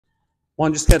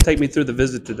Juan, just kind of take me through the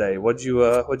visit today. What'd you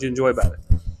enjoy about it?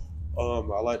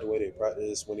 I like the way they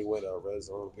practiced when he went red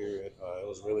zone period. It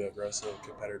was really aggressive,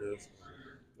 competitive.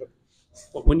 Yep.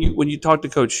 When you talk to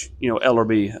Coach,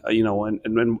 Ellerby,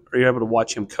 and when you're able to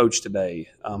watch him coach today,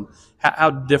 how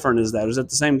different is that? Is it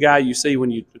the same guy you see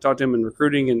when you talk to him in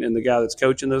recruiting and the guy that's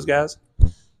coaching those guys?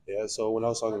 Yeah, so when I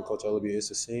was talking to Coach Ellaby, it's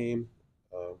the same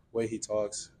way he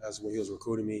talks as when he was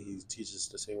recruiting me. He teaches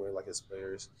the same way like his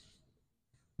players.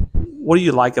 What do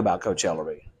you like about Coach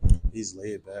Ellerby? He's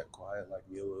laid back, quiet like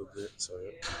me a little bit. So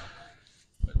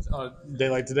yeah. Day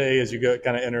like today, as you go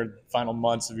kind of enter final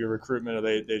months of your recruitment,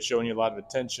 are they showing you a lot of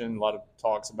attention, a lot of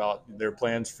talks about their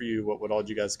plans for you? What all did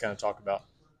you guys kind of talk about?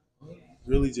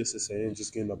 Really just the same,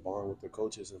 just getting a bond with the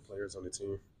coaches and players on the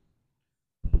team.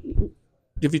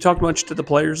 Have you talked much to the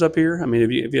players up here? I mean,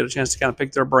 have you had a chance to kind of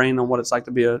pick their brain on what it's like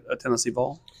to be a Tennessee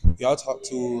Vol? Y'all talked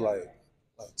to like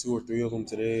two or three of them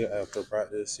today after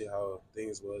practice, see how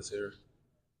things was here.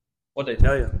 What they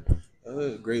tell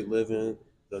you? Great living.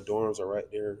 The dorms are right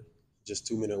there. Just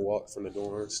 2 minute walk from the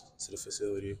dorms to the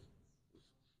facility.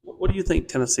 What do you think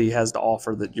Tennessee has to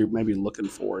offer that you're maybe looking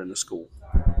for in the school?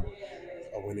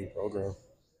 A winning program.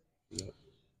 Yeah.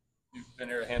 You've been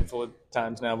here a handful of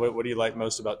times now. What do you like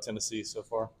most about Tennessee so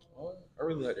far? I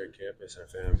really like their campus and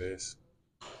fan base.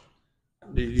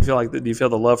 Do you feel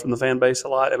the love from the fan base a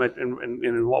lot? I mean, and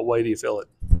in what way do you feel it?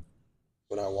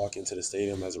 When I walk into the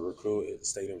stadium as a recruit, the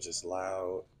stadium's just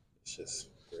loud. It's just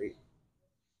great.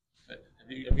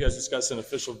 Have you guys discussed an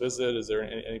official visit? Is there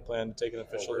any plan to take an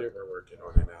official here? We're working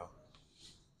on it now.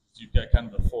 You've got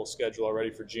kind of the full schedule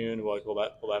already for June. Will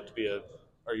that have to be a?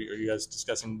 Are you guys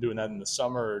discussing doing that in the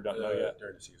summer or don't know yet?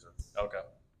 During the season. Okay.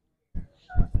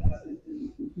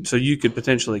 So you could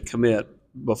potentially commit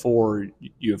before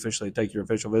you officially take your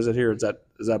official visit here. Is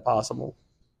that possible?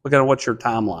 What's your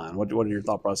timeline? What are your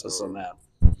thought processes on that?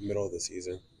 Middle of the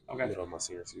season. Okay. Middle of my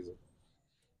senior season.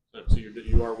 So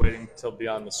you are waiting till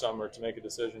beyond the summer to make a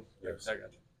decision. Yes. I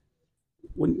got you.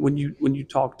 When you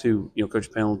talk to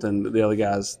Coach Pendleton, the other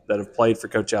guys that have played for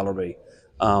Coach Ellerby,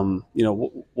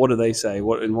 what do they say?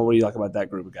 What do you like about that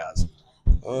group of guys?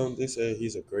 They say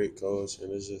he's a great coach,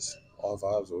 and it's just all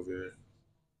vibes over here.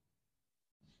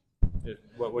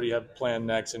 What do you have planned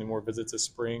next? Any more visits this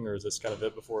spring, or is this kind of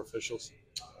it before officials?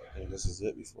 And this is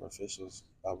it before officials,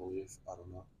 I believe. I don't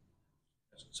know.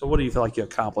 So what do you feel like you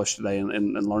accomplished today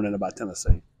in learning about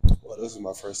Tennessee? Well, this is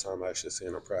my first time actually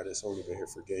seeing a practice. Only been here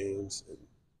for games, and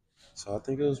so I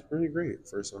think it was pretty great.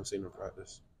 First time seeing a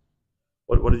practice.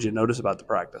 What did you notice about the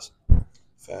practice?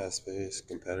 Fast paced,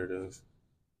 competitive,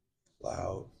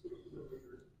 loud.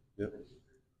 Yep.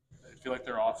 I feel like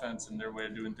their offense and their way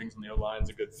of doing things in the O line is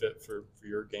a good fit for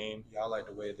your game. Yeah, I like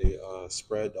the way they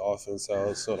spread the offense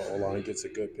out so the O line gets a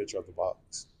good picture of the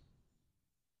box.